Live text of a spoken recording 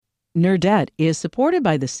Nerdette is supported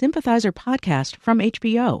by the Sympathizer podcast from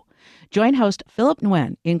HBO. Join host Philip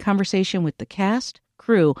Nguyen in conversation with the cast,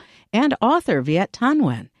 crew, and author Viet Thanh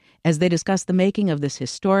Nguyen as they discuss the making of this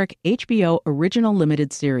historic HBO original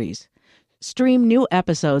limited series. Stream new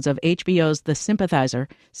episodes of HBO's The Sympathizer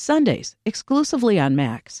Sundays exclusively on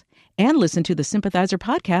Max, and listen to the Sympathizer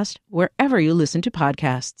podcast wherever you listen to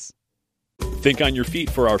podcasts. Think on your feet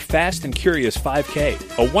for our Fast and Curious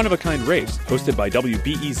 5K, a one-of-a-kind race hosted by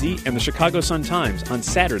WBEZ and the Chicago Sun-Times on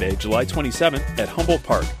Saturday, July 27th at Humboldt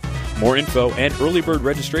Park. More info and early bird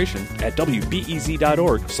registration at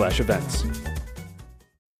wbez.org/events.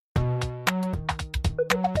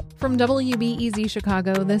 From WBEZ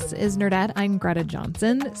Chicago, this is Nerdette. I'm Greta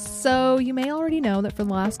Johnson. So you may already know that for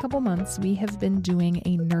the last couple months, we have been doing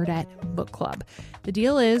a Nerdette book club. The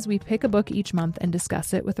deal is we pick a book each month and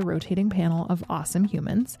discuss it with a rotating panel of awesome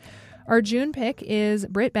humans. Our June pick is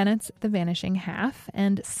Brit Bennett's The Vanishing Half,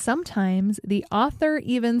 and sometimes the author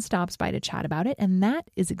even stops by to chat about it, and that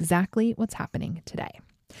is exactly what's happening today.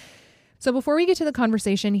 So before we get to the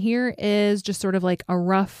conversation, here is just sort of like a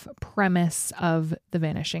rough premise of The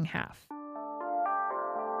Vanishing Half.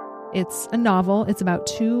 It's a novel. It's about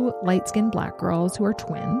two light-skinned black girls who are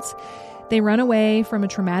twins. They run away from a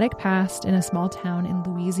traumatic past in a small town in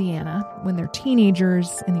Louisiana when they're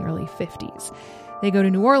teenagers in the early 50s. They go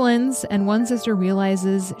to New Orleans, and one sister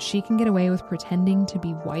realizes she can get away with pretending to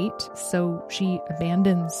be white, so she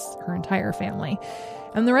abandons her entire family.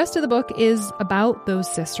 And the rest of the book is about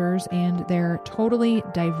those sisters and their totally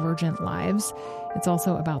divergent lives. It's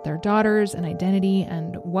also about their daughters and identity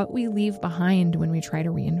and what we leave behind when we try to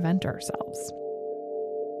reinvent ourselves.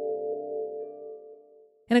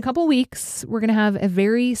 In a couple weeks, we're going to have a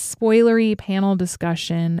very spoilery panel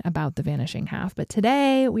discussion about The Vanishing Half. But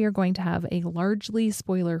today, we are going to have a largely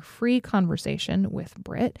spoiler-free conversation with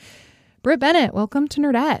Brit. Brit Bennett, welcome to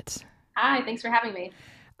Nerdette. Hi, thanks for having me.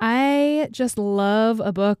 I just love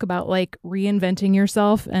a book about like reinventing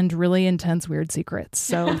yourself and really intense weird secrets.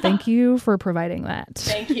 So thank you for providing that.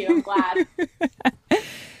 Thank you. I'm glad.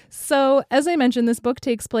 So as I mentioned, this book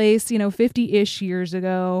takes place, 50-ish years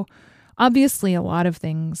ago. Obviously, a lot of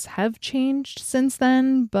things have changed since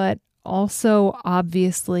then, but also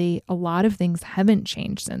obviously a lot of things haven't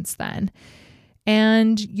changed since then.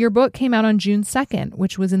 And your book came out on June 2nd,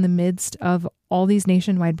 which was in the midst of all these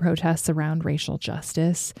nationwide protests around racial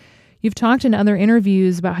justice. You've talked in other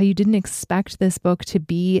interviews about how you didn't expect this book to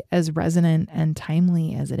be as resonant and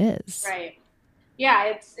timely as it is. Right.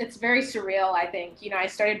 Yeah, it's very surreal, I think. I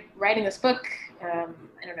started writing this book,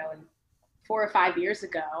 4 or 5 years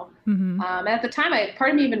ago. Mm-hmm. And at the time, part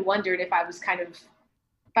of me even wondered if I was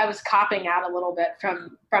copping out a little bit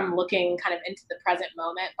from looking kind of into the present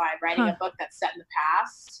moment by writing a book that's set in the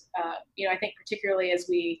past. I think particularly as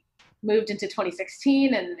we moved into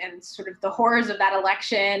 2016 and sort of the horrors of that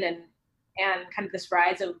election and kind of this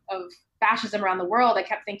rise of fascism around the world, I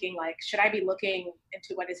kept thinking, like, should I be looking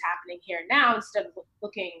into what is happening here now instead of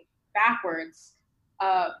looking backwards?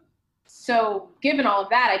 So given all of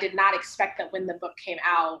that, I did not expect that when the book came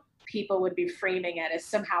out, people would be framing it as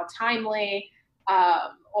somehow timely,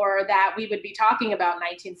 or that we would be talking about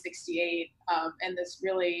 1968 in this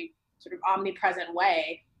really sort of omnipresent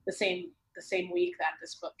way the same week that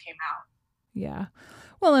this book came out. Yeah.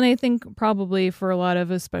 Well, and I think probably for a lot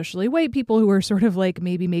of especially white people who are sort of like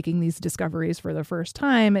maybe making these discoveries for the first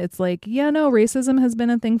time, it's like, racism has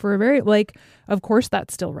been a thing for of course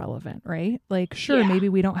that's still relevant, right? Like, sure, maybe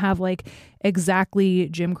we don't have like exactly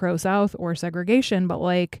Jim Crow South or segregation, but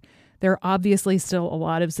like there are obviously still a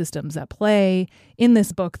lot of systems at play in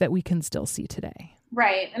this book that we can still see today.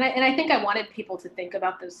 Right. And I think I wanted people to think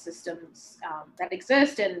about those systems that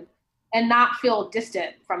exist and not feel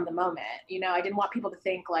distant from the moment. I didn't want people to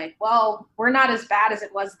think like, well, we're not as bad as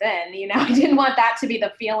it was then. I didn't want that to be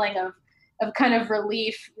the feeling of kind of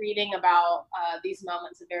relief reading about these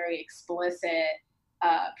moments of very explicit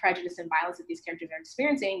prejudice and violence that these characters are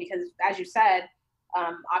experiencing. Because as you said,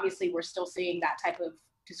 obviously we're still seeing that type of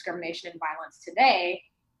discrimination and violence today.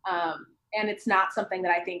 And it's not something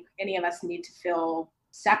that I think any of us need to feel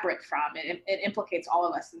separate from. It implicates all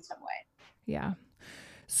of us in some way. Yeah.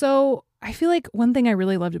 So I feel like one thing I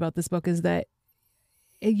really loved about this book is that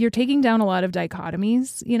you're taking down a lot of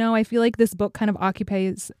dichotomies. I feel like this book kind of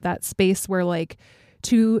occupies that space where like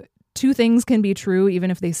two things can be true,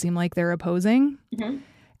 even if they seem like they're opposing. Mm-hmm.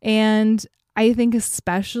 And I think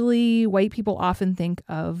especially white people often think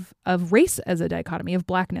of race as a dichotomy, of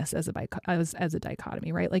blackness as a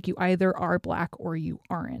dichotomy, right? Like you either are black or you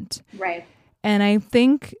aren't. Right. And I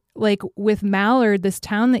think like with Mallard, this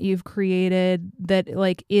town that you've created that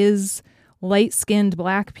like is light-skinned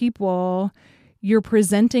black people, you're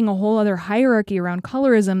presenting a whole other hierarchy around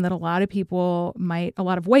colorism that a lot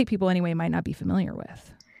of white people anyway, might not be familiar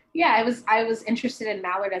with. Yeah, I was interested in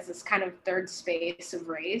Mallard as this kind of third space of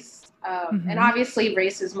race. And obviously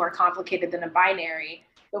race is more complicated than a binary.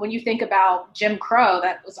 But when you think about Jim Crow,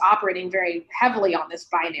 that was operating very heavily on this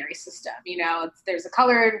binary system. There's a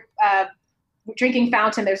colored drinking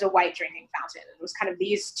fountain, there's a white drinking fountain. It was kind of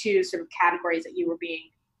these two sort of categories that you were being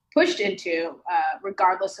pushed into,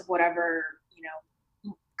 regardless of whatever,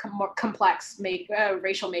 more complex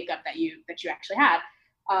racial makeup that you actually had.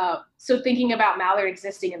 So thinking about Mallard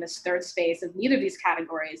existing in this third space of neither of these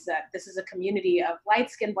categories, that this is a community of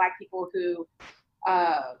light-skinned Black people who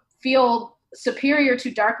feel superior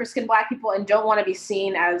to darker-skinned Black people and don't want to be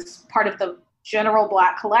seen as part of the general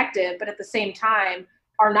Black collective, but at the same time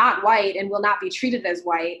are not white and will not be treated as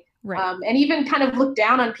white. Right. And even kind of look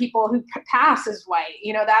down on people who pass as white.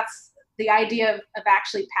 That's the idea of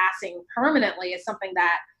actually passing permanently is something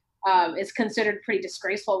that is considered pretty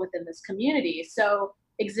disgraceful within this community. So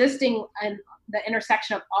existing in the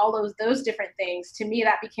intersection of all those different things, to me,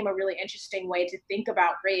 that became a really interesting way to think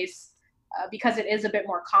about race, because it is a bit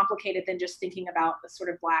more complicated than just thinking about the sort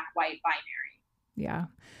of Black-white binary. Yeah.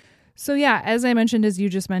 So yeah, as I mentioned, as you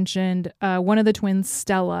just mentioned, one of the twins,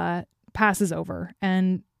 Stella, passes over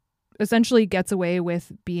and essentially gets away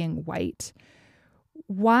with being white.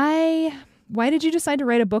 Why did you decide to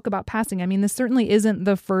write a book about passing? I mean, this certainly isn't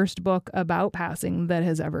the first book about passing that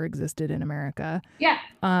has ever existed in America. Yeah.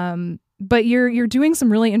 But you're doing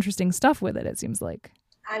some really interesting stuff with it, it seems like.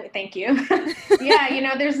 Thank you.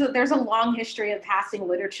 Yeah, there's a long history of passing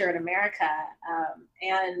literature in America.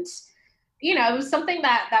 And it was something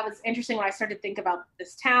that was interesting when I started to think about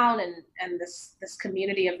this town and this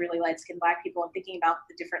community of really light-skinned Black people, and thinking about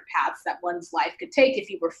the different paths that one's life could take if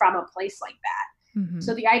you were from a place like that. Mm-hmm.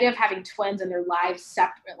 So the idea of having twins and their lives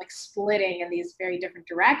separate, like splitting in these very different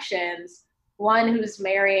directions, one who's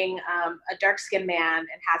marrying a dark-skinned man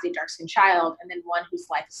and has a dark-skinned child, and then one whose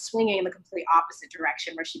life is swinging in the complete opposite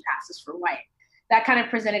direction where she passes for white. That kind of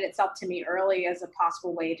presented itself to me early as a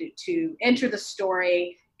possible way to enter the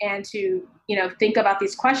story and to, think about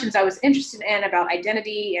these questions I was interested in about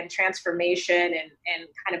identity and transformation and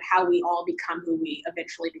kind of how we all become who we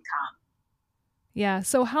eventually become. Yeah.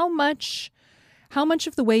 So how much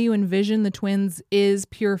of the way you envision the twins is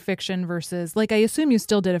pure fiction versus, like, I assume you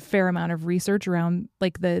still did a fair amount of research around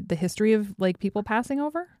like the history of like people passing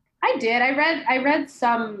over? I did. I read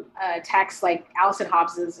some texts like Allison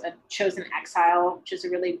Hobbs's A Chosen Exile, which is a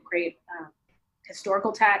really great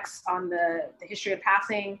historical text on the history of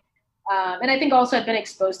passing. And I think also I've been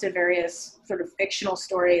exposed to various sort of fictional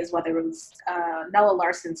stories, whether it was Nella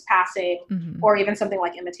Larsen's Passing, mm-hmm. or even something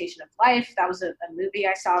like Imitation of Life. That was a movie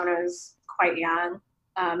I saw when I was quite young.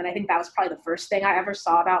 And I think that was probably the first thing I ever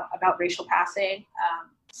saw about racial passing.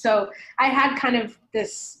 So I had kind of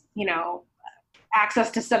this,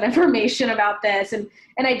 access to some information about this. And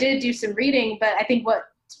I did do some reading, but I think what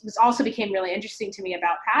also became really interesting to me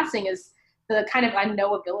about passing is the kind of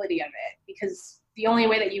unknowability of it, because the only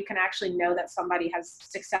way that you can actually know that somebody has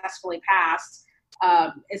successfully passed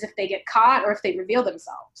is if they get caught or if they reveal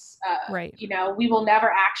themselves. Right. We will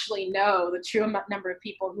never actually know the true number of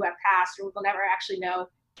people who have passed, or we will never actually know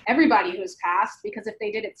everybody who has passed, because if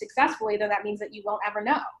they did it successfully, then that means that you won't ever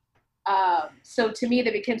know. So to me,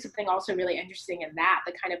 that became something also really interesting in that,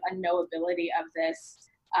 the kind of unknowability of this,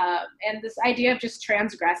 and this idea of just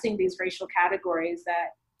transgressing these racial categories that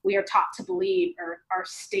we are taught to believe are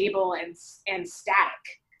stable and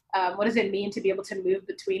static. What does it mean to be able to move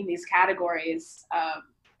between these categories?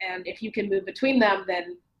 And if you can move between them,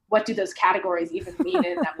 then what do those categories even mean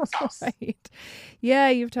in themselves? Right. Yeah,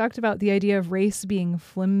 you've talked about the idea of race being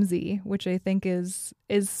flimsy, which I think is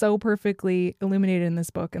so perfectly illuminated in this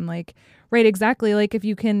book. And like, right, exactly. Like if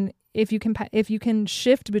you can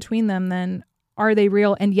shift between them, then are they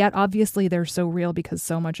real? And yet, obviously, they're so real because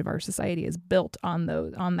so much of our society is built on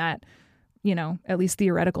that, at least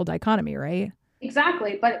theoretical dichotomy, right?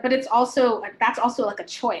 Exactly. But it's also, that's also like a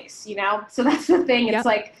choice, So that's the thing. It's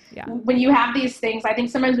when you have these things, I think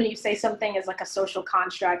sometimes when you say something is like a social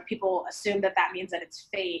construct, people assume that means that it's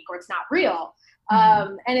fake or it's not real.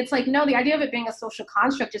 Mm-hmm. And it's like, no, the idea of it being a social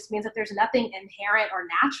construct just means that there's nothing inherent or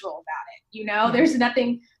natural about it. Yeah. There's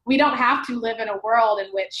nothing, we don't have to live in a world in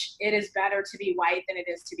which it is better to be white than it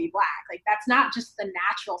is to be Black. Like, that's not just the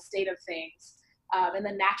natural state of things, and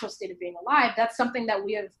the natural state of being alive. That's something that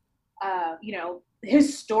we have,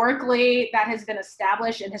 historically, that has been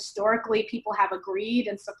established, and historically people have agreed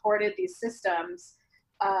and supported these systems.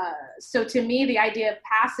 So to me, the idea of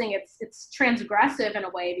passing, it's transgressive in a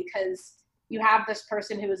way, because you have this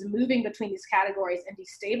person who is moving between these categories and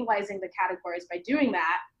destabilizing the categories by doing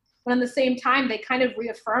that. But at the same time, they kind of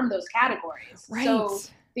reaffirm those categories. Right. So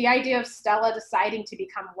the idea of Stella deciding to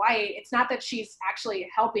become white, it's not that she's actually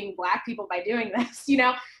helping Black people by doing this.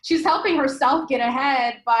 She's helping herself get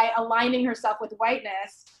ahead by aligning herself with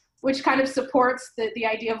whiteness, which kind of supports the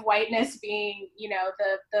idea of whiteness being,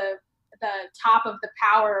 the top of the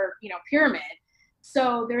power, pyramid.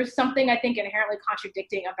 So there's something I think inherently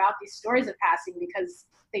contradicting about these stories of passing, because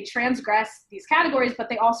they transgress these categories, but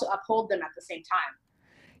they also uphold them at the same time.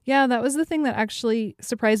 Yeah, that was the thing that actually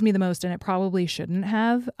surprised me the most, and it probably shouldn't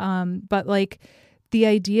have. But like the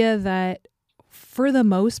idea that for the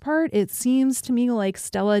most part, it seems to me like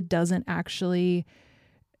Stella doesn't actually,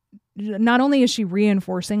 not only is she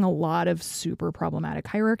reinforcing a lot of super problematic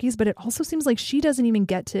hierarchies, but it also seems like she doesn't even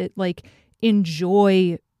get to like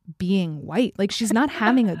enjoy being white. Like she's not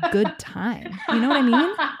having a good time. You know what I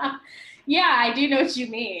mean? Yeah, I do know what you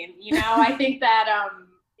mean. I think that,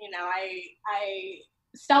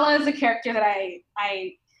 Stella is a character that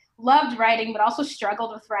I loved writing, but also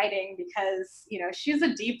struggled with writing because, she's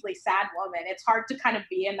a deeply sad woman. It's hard to kind of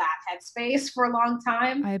be in that headspace for a long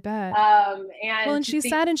time. I bet. And she's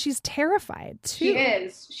sad and she's terrified too.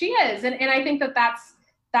 She is. And I think that's,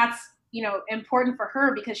 important for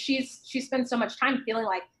her because she spends so much time feeling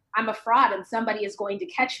like I'm a fraud and somebody is going to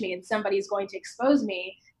catch me and somebody is going to expose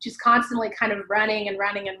me. She's constantly kind of running and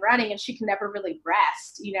running and running, and she can never really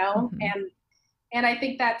rest, Mm-hmm. And I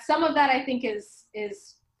think that some of that I think is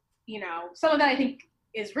some of that I think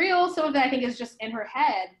is real. Some of that I think is just in her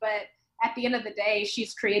head. But at the end of the day,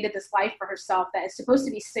 she's created this life for herself that is supposed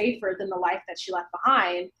to be safer than the life that she left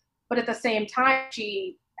behind. But at the same time,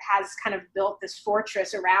 she has kind of built this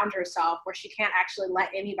fortress around herself where she can't actually let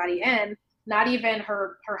anybody in, not even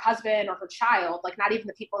her husband or her child, like not even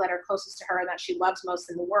the people that are closest to her and that she loves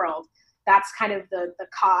most in the world. That's kind of the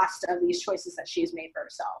cost of these choices that she's made for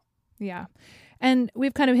herself. Yeah. And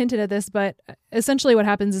we've kind of hinted at this, but essentially what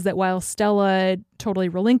happens is that while Stella totally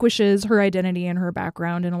relinquishes her identity and her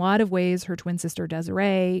background, in a lot of ways, her twin sister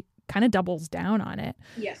Desiree kind of doubles down on it.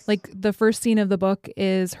 Yes. Like the first scene of the book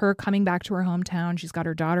is her coming back to her hometown. She's got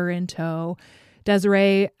her daughter in tow.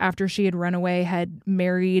 Desiree, after she had run away, had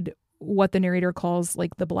married what the narrator calls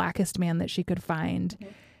like the blackest man that she could find.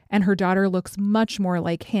 Mm-hmm. And her daughter looks much more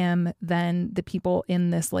like him than the people in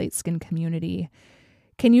this light-skinned community.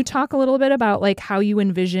 Can you talk a little bit about like how you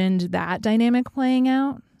envisioned that dynamic playing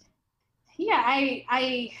out? Yeah,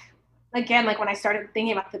 I again, like when I started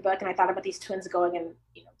thinking about the book and I thought about these twins going in,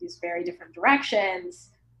 these very different directions,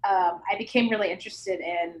 I became really interested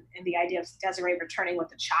in the idea of Desiree returning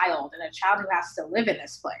with a child and a child who has to live in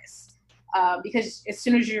this place. Because as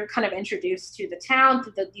soon as you're kind of introduced to the town,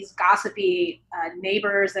 to these gossipy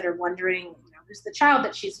neighbors that are wondering, who's the child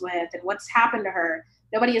that she's with and what's happened to her.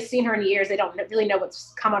 Nobody has seen her in years. They don't really know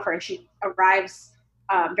what's come of her. And she arrives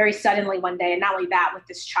very suddenly one day. And not only that, with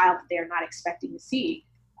this child that they are not expecting to see.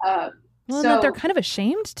 So that they're kind of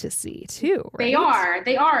ashamed to see too, right?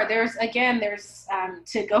 They are. There's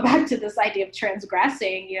to go back to this idea of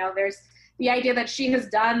transgressing, there's the idea that she has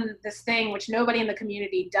done this thing which nobody in the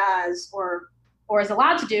community does or is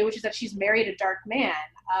allowed to do, which is that she's married a dark man.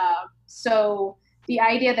 So the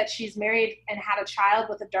idea that she's married and had a child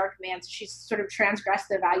with a dark man, so she's sort of transgressed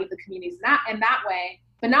the value of the community in that way.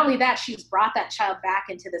 But not only that, she's brought that child back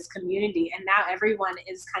into this community, and now everyone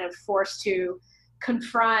is kind of forced to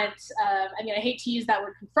confront. I hate to use that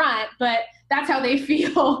word confront, but that's how they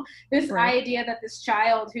feel. This idea that this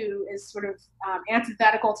child who is sort of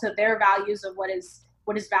antithetical to their values of what is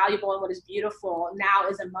valuable and what is beautiful now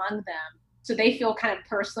is among them. So they feel kind of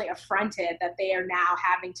personally affronted that they are now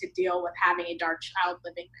having to deal with having a dark child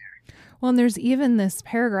living there. Well, and there's even this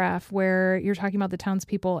paragraph where you're talking about the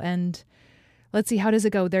townspeople, and let's see, how does it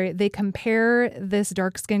go? They compare this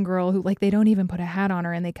dark-skinned girl who, like, they don't even put a hat on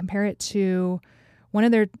her, and they compare it to one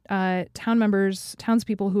of their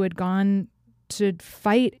townspeople who had gone to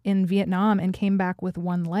fight in Vietnam and came back with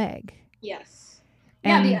one leg. Yes.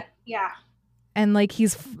 And, yeah. And like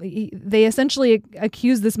they essentially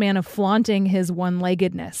accuse this man of flaunting his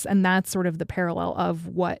one-leggedness, and that's sort of the parallel of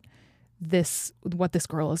what this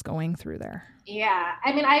girl is going through there. Yeah,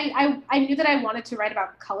 I knew that I wanted to write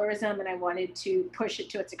about colorism and I wanted to push it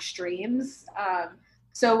to its extremes.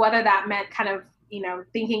 So whether that meant kind of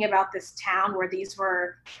thinking about this town where these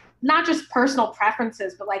were not just personal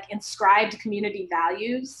preferences, but like inscribed community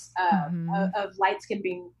values of light skin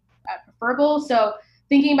being preferable. So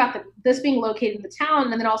thinking about this being located in the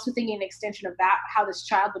town, and then also thinking an extension of that, how this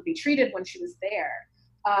child would be treated when she was there.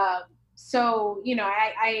 So,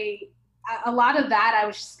 a lot of that,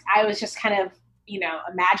 I was just kind of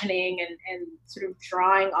imagining and sort of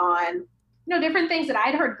drawing on, different things that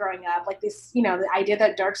I'd heard growing up, like this, the idea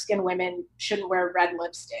that dark-skinned women shouldn't wear red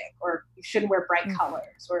lipstick, or you shouldn't wear bright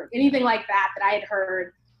colors, or anything like that I had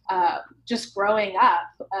heard just growing up.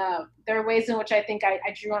 There are ways in which I think I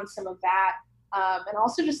drew on some of that. And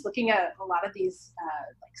also just looking at a lot of these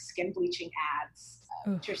like skin bleaching ads,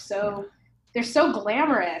 which are they're so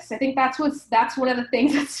glamorous. I think that's one of the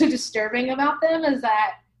things that's so disturbing about them, is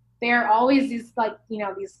that they're always these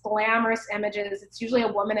these glamorous images. It's usually a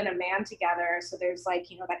woman and a man together. So there's that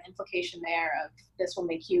implication there of this will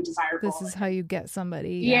make you desirable. This is how you get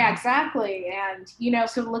somebody. Yeah, exactly. And,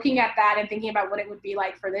 so looking at that and thinking about what it would be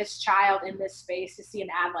like for this child in this space to see an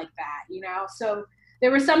ad like that, so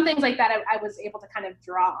there were some things like that I was able to kind of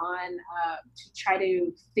draw on to try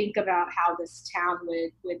to think about how this town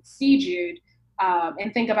would see Jude,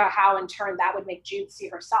 and think about how in turn that would make Jude see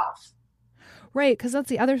herself. Right, because that's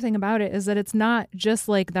the other thing about it, is that it's not just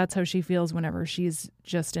like that's how she feels whenever she's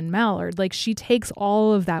just in Mallard. Like, she takes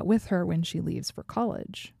all of that with her when she leaves for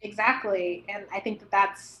college. Exactly. And I think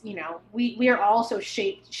that's, we are also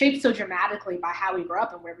shaped so dramatically by how we grow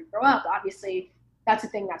up and where we grow up. Obviously, that's a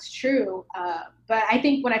thing that's true. But I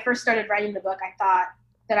think when I first started writing the book, I thought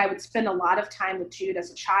that I would spend a lot of time with Jude as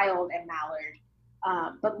a child at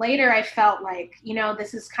Mallard. But later I felt like,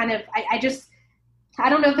 this is kind of, I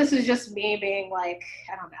don't know if this is just me being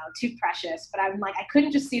too precious, but I'm like, I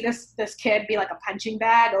couldn't just see this kid be like a punching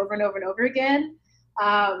bag over and over and over again.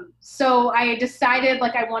 So I decided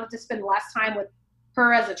I wanted to spend less time with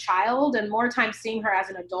her as a child and more time seeing her as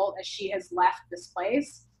an adult as she has left this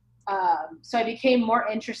place. So I became more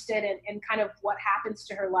interested in kind of what happens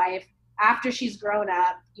to her life after she's grown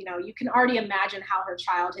up. You can already imagine how her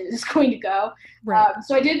childhood is going to go. Right.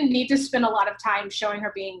 So I didn't need to spend a lot of time showing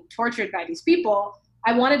her being tortured by these people.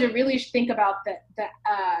 I wanted to really think about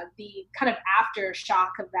the kind of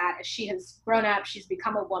aftershock of that as she has grown up, she's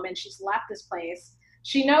become a woman, she's left this place.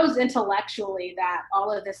 She knows intellectually that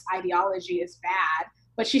all of this ideology is bad,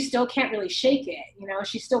 but she still can't really shake it.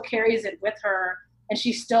 She still carries it with her, and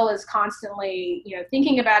she still is constantly,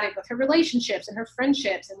 thinking about it with her relationships and her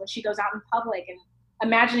friendships, and when she goes out in public and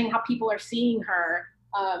imagining how people are seeing her.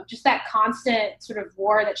 Just that constant sort of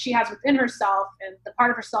war that she has within herself, and the part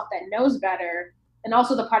of herself that knows better, and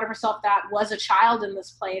also the part of herself that was a child in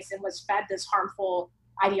this place and was fed this harmful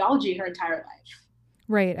ideology her entire life.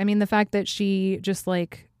 Right. I mean, the fact that she just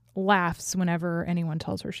laughs whenever anyone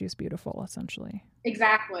tells her she's beautiful, essentially.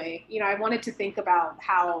 Exactly. I wanted to think about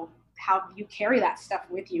how you carry that stuff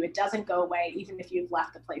with you. It doesn't go away even if you've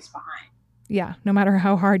left the place behind. Yeah. No matter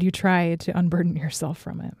how hard you try to unburden yourself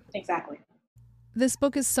from it. Exactly. This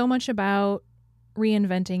book is so much about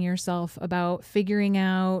reinventing yourself, about figuring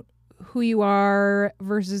out who you are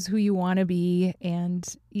versus who you want to be, and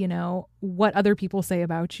what other people say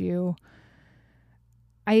about you.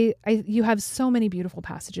 You have so many beautiful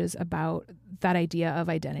passages about that idea of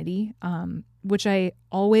identity, which I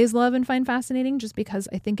always love and find fascinating, just because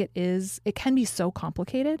I think it can be so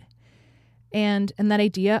complicated, and that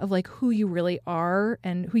idea of who you really are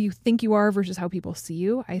and who you think you are versus how people see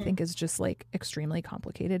you, I think is just extremely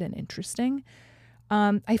complicated and interesting.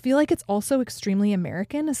 I feel like it's also extremely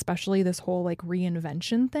American, especially this whole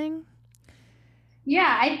reinvention thing.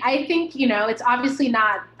 Yeah, I think, it's obviously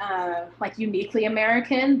not uniquely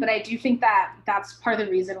American, but I do think that that's part of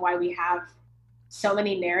the reason why we have so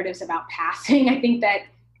many narratives about passing. I think that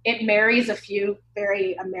it marries a few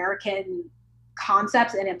very American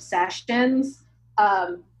concepts and obsessions.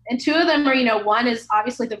 And two of them are, one is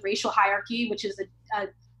obviously the racial hierarchy, which is a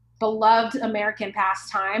beloved American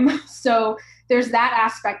pastime. So there's that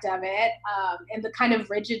aspect of it, and the kind of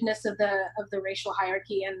rigidness of the racial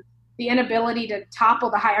hierarchy and the inability to topple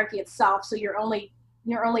the hierarchy itself. So your only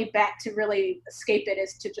bet to really escape it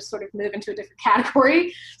is to just sort of move into a different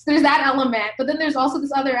category. So there's that element, but then there's also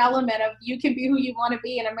this other element of you can be who you want to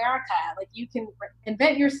be in America. You can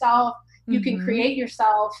invent yourself, you can create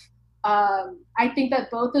yourself. I think that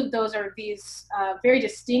both of those are these very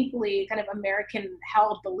distinctly kind of American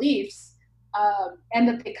held beliefs, and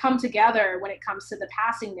that they come together when it comes to the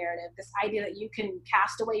passing narrative, this idea that you can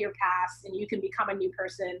cast away your past and you can become a new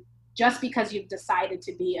person just because you've decided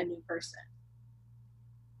to be a new person.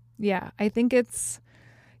 Yeah, I think the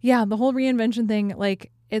whole reinvention thing,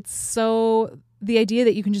 it's so, the idea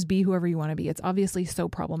that you can just be whoever you want to be, it's obviously so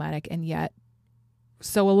problematic and yet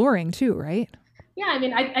so alluring too, right? Yeah, I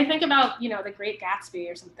mean, I think about, The Great Gatsby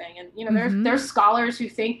or something, and, there's scholars who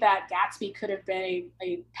think that Gatsby could have been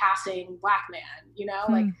a passing Black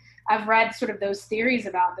man, I've read sort of those theories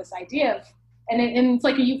about this idea of, and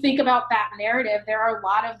it's you think about that narrative, there are a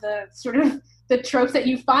lot of the sort of the tropes that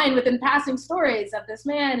you find within passing stories of this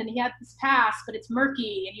man, and he had this past, but it's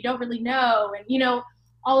murky and you don't really know. And, you know,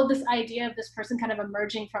 all of this idea of this person kind of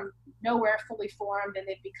emerging from nowhere fully formed, and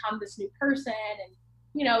they've become this new person. And,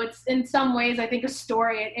 you know, it's in some ways, I think a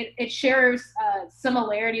story, it shares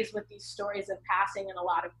similarities with these stories of passing in a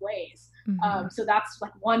lot of ways. Mm-hmm. So that's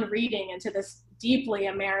like one reading into this deeply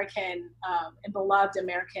American and beloved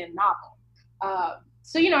American novel.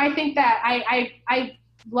 So, you know, I think that I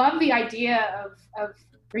love the idea of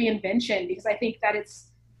reinvention, because I think that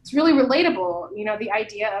it's really relatable, you know, the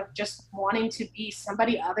idea of just wanting to be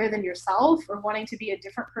somebody other than yourself, or wanting to be a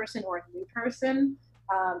different person or a new person.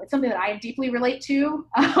 It's something that I deeply relate to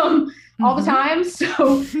all the time.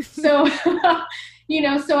 So you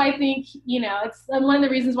know, so I think, you know, it's one of the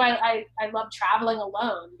reasons why I love traveling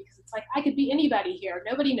alone, because it's like, I could be anybody here.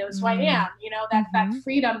 Nobody knows who I am, you know, that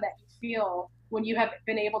freedom that you feel when you have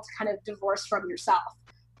been able to kind of divorce from yourself.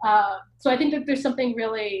 So I think that there's something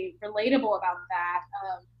really relatable about that.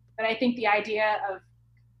 But I think I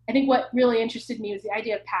think what really interested me was the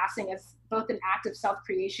idea of passing as both an act of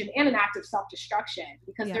self-creation and an act of self-destruction,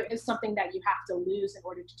 because there is something that you have to lose in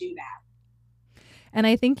order to do that. And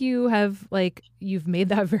I think you've made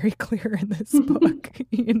that very clear in this book,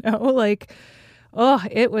 you know, like,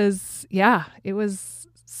 it was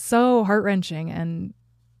so heart-wrenching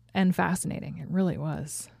and fascinating. It really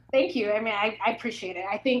was. Thank you. I mean, I appreciate it.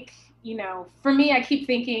 I think, you know, for me, I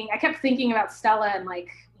kept thinking about Stella, and like,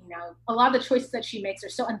 you know, a lot of the choices that she makes are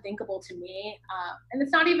so unthinkable to me. And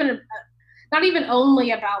it's not even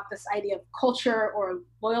only about this idea of culture or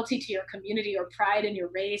loyalty to your community or pride in your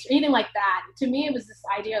race or anything like that. To me, it was this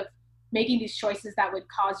idea of making these choices that would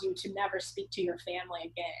cause you to never speak to your family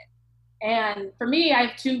again. And for me, I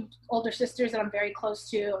have two older sisters that I'm very close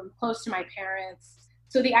to. I'm close to my parents.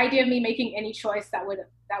 So the idea of me making any choice that would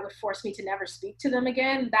force me to never speak to them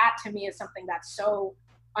again, that to me is something that's so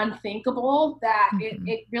unthinkable that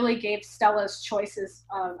it really gave Stella's choices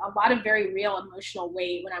a lot of very real emotional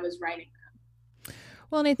weight when I was writing them.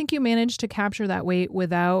 Well, and I think you managed to capture that weight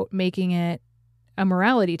without making it a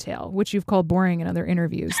morality tale, which you've called boring in other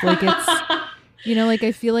interviews. Like, it's, you know, like,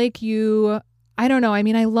 I feel like I don't know. I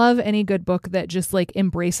mean, I love any good book that just like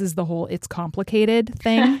embraces the whole it's complicated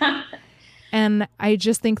thing. And I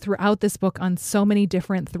just think throughout this book, on so many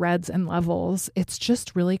different threads and levels, it's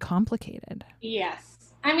just really complicated.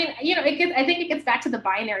 Yes. I mean, you know, I think it gets back to the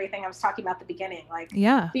binary thing I was talking about at the beginning. Like,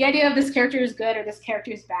 the idea of this character is good or this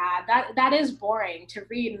character is bad, that is boring to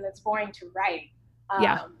read, and it's boring to write.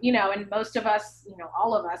 You know, and most of us, you know,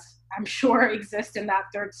 all of us, I'm sure, exist in that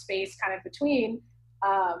third space kind of between.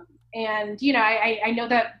 And, you know, I know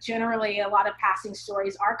that generally a lot of passing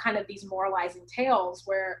stories are kind of these moralizing tales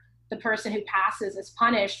where the person who passes is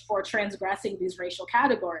punished for transgressing these racial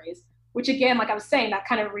categories, which again, like I was saying, that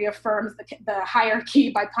kind of reaffirms the hierarchy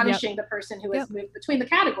by punishing the person who has moved between the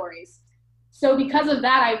categories. So because of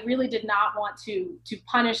that, I really did not want to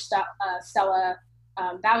punish Stella.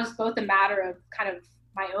 That was both a matter of kind of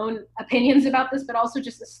my own opinions about this, but also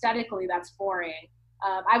just aesthetically, that's boring.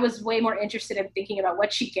 I was way more interested in thinking about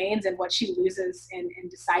what she gains and what she loses in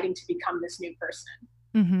deciding to become this new person.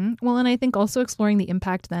 Mm-hmm. Well, and I think also exploring the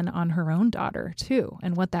impact then on her own daughter too,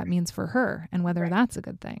 and what that means for her, and whether that's a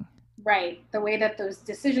good thing. Right. The way that those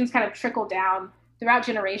decisions kind of trickle down throughout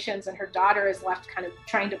generations, and her daughter is left kind of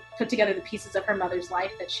trying to put together the pieces of her mother's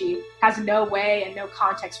life that she has no way and no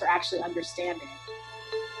context for actually understanding.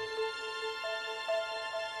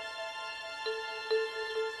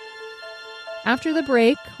 After the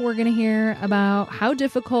break, we're going to hear about how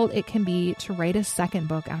difficult it can be to write a second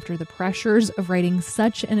book after the pressures of writing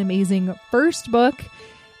such an amazing first book.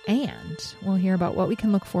 And we'll hear about what we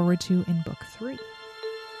can look forward to in book 3.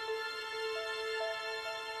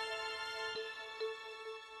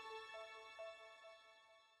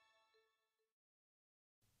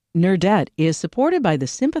 Nerdette is supported by the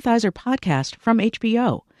Sympathizer podcast from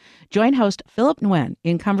HBO. Join host Philip Nguyen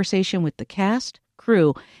in conversation with the cast,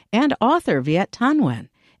 crew, and author Viet Thanh Nguyen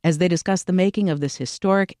as they discuss the making of this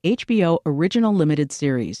historic HBO original limited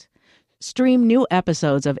series. Stream new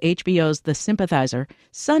episodes of HBO's The Sympathizer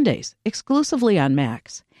Sundays exclusively on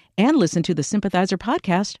Max, and listen to the Sympathizer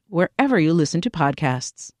podcast wherever you listen to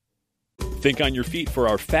podcasts. Think on your feet for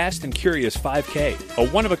our Fast and Curious 5K, a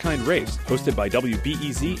one-of-a-kind race hosted by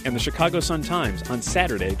WBEZ and the Chicago Sun-Times on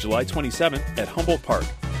Saturday, July 27th at Humboldt Park.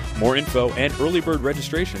 More info and early bird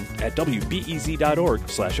registration at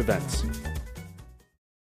wbez.org/events.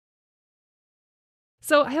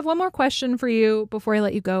 So I have one more question for you before I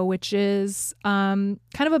let you go, which is kind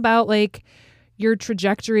of about like your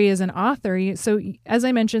trajectory as an author. So as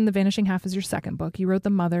I mentioned, The Vanishing Half is your second book. You wrote The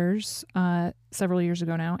Mothers several years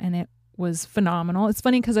ago now, and it was phenomenal. It's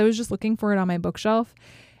funny because I was just looking for it on my bookshelf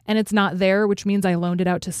and it's not there, which means I loaned it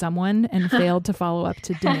out to someone and failed to follow up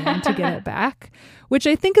to demand to get it back, which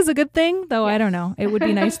I think is a good thing, though. Yes. I don't know. It would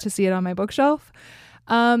be nice to see it on my bookshelf.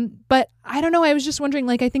 But I don't know. I was just wondering,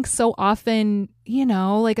 like, I think so often, you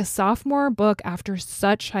know, like a sophomore book after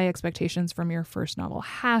such high expectations from your first novel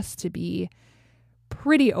has to be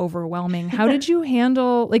pretty overwhelming. How did you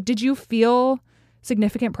handle, like, did you feel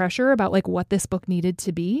significant pressure about like what this book needed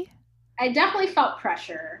to be? I definitely felt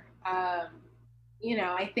pressure. You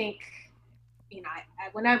know, I think, you know,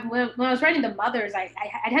 when I was writing The Mothers, I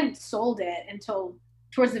hadn't sold it until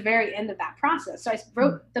towards the very end of that process. So I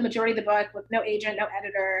wrote the majority of the book with no agent, no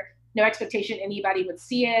editor, no expectation anybody would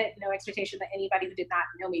see it, no expectation that anybody who did not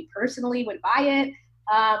know me personally would buy it.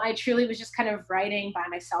 I truly was just kind of writing by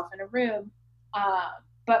myself in a room.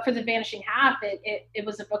 But for The Vanishing Half, it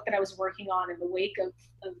was a book that I was working on in the wake of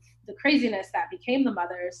the craziness that became The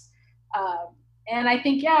Mothers. And I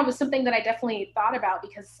think, yeah, it was something that I definitely thought about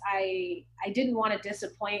because I didn't want to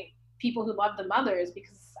disappoint people who loved The Mothers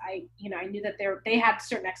because I knew that they had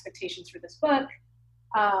certain expectations for this book.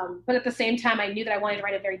 But at the same time, I knew that I wanted to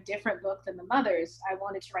write a very different book than The Mothers. I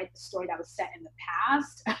wanted to write the story that was set in the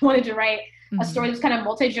past. I wanted to write a story that was kind of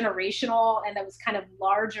multi-generational and that was kind of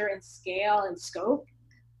larger in scale and scope.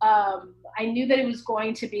 I knew that it was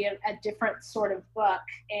going to be a different sort of book.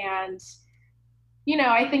 And, you know,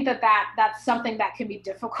 I think that's something that can be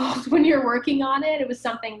difficult when you're working on it. It was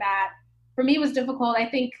something that, for me, was difficult. I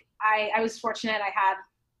think I was fortunate. I had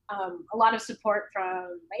a lot of support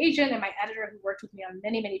from my agent and my editor who worked with me on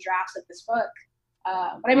many, many drafts of this book.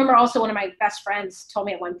 But I remember also one of my best friends told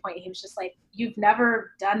me at one point, he was just like, you've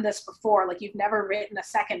never done this before. Like, you've never written a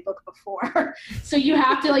second book before. So you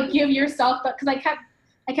have to like give yourself, because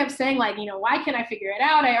I kept saying like, you know, why can't I figure it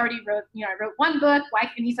out? I already wrote, you know, I wrote one book. Why?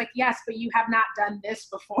 And he's like, yes, but you have not done this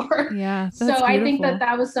before. Yeah. So beautiful. I think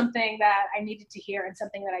that was something that I needed to hear and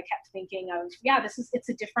something that I kept thinking of. Yeah, it's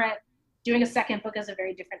a different, doing a second book is a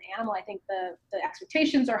very different animal. I think the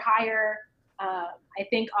expectations are higher. I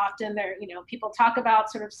think often people talk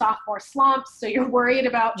about sort of sophomore slumps. So you're worried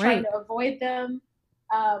about trying to avoid them.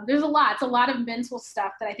 It's a lot of mental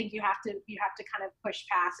stuff that I think you have to kind of push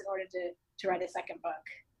past in order to write a second book.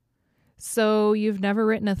 So you've never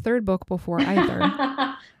written a third book before either.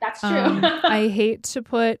 That's true. I hate to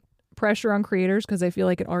put pressure on creators because I feel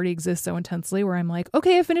like it already exists so intensely where I'm like,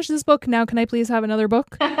 okay, I finished this book. Now can I please have another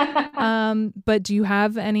book? But do you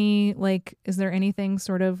have any, like, is there anything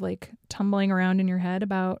sort of like tumbling around in your head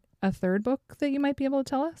about a third book that you might be able to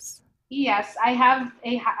tell us? Yes, I have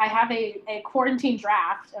a quarantine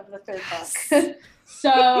draft of the third book.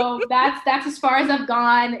 So that's as far as I've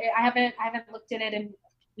gone. I haven't looked at it in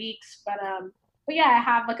weeks, but yeah, I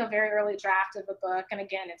have like a very early draft of a book. And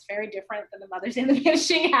again, it's very different than The Mothers and The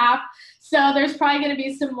Vanishing Half. So there's probably going to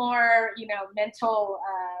be some more, mental,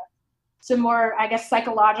 some more, I guess,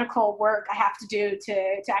 psychological work I have to do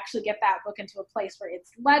to actually get that book into a place where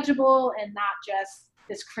it's legible and not just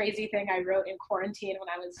this crazy thing I wrote in quarantine when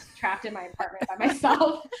I was trapped in my apartment by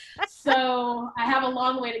myself. So I have a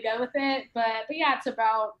long way to go with it. But yeah, it's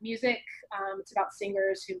about music. It's about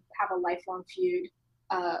singers who have a lifelong feud.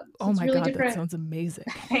 Oh my God, that sounds amazing.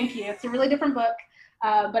 Thank you. It's a really different book.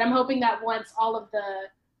 But I'm hoping that once all of the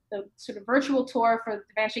sort of virtual tour for The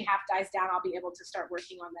Vanishing Half dies down, I'll be able to start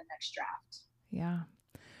working on the next draft. Yeah.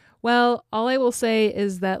 Well, all I will say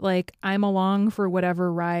is that, like, I'm along for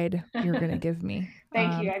whatever ride you're going to give me.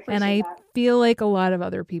 Thank you. I appreciate and I that. feel like a lot of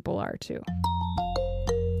other people are too.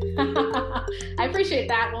 I appreciate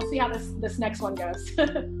that. We'll see how this next one goes.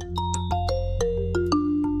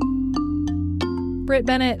 Brit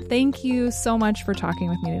Bennett, thank you so much for talking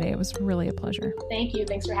with me today. It was really a pleasure. Thank you.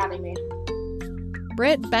 Thanks for having me.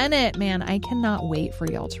 Brit Bennett, man, I cannot wait for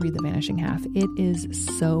y'all to read The Vanishing Half. It is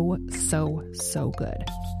so, so, so good.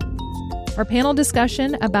 Our panel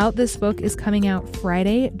discussion about this book is coming out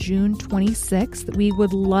Friday, June 26th. We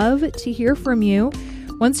would love to hear from you.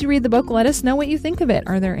 Once you read the book, let us know what you think of it.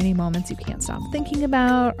 Are there any moments you can't stop thinking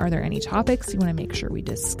about? Are there any topics you want to make sure we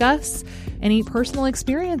discuss? Any personal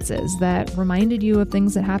experiences that reminded you of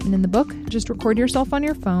things that happened in the book? Just record yourself on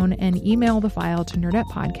your phone and email the file to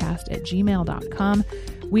nerdetpodcast@gmail.com.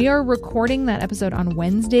 We are recording that episode on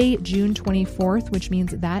Wednesday, June 24th, which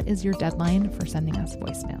means that is your deadline for sending us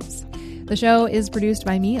voicemails. The show is produced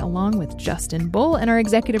by me along with Justin Bull, and our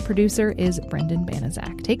executive producer is Brendan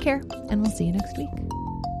Banaszak. Take care, and we'll see you next week.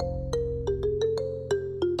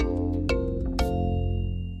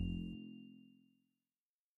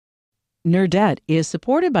 Nerdette is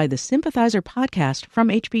supported by the Sympathizer podcast from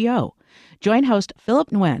HBO. Join host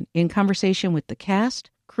Philip Nguyen in conversation with the cast,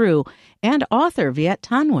 crew, and author Viet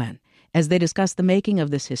Thanh Nguyen as they discuss the making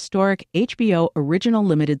of this historic HBO original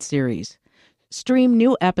limited series. Stream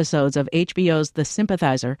new episodes of HBO's The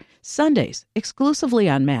Sympathizer Sundays exclusively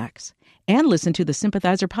on Max, and listen to the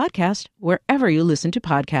Sympathizer podcast wherever you listen to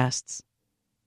podcasts.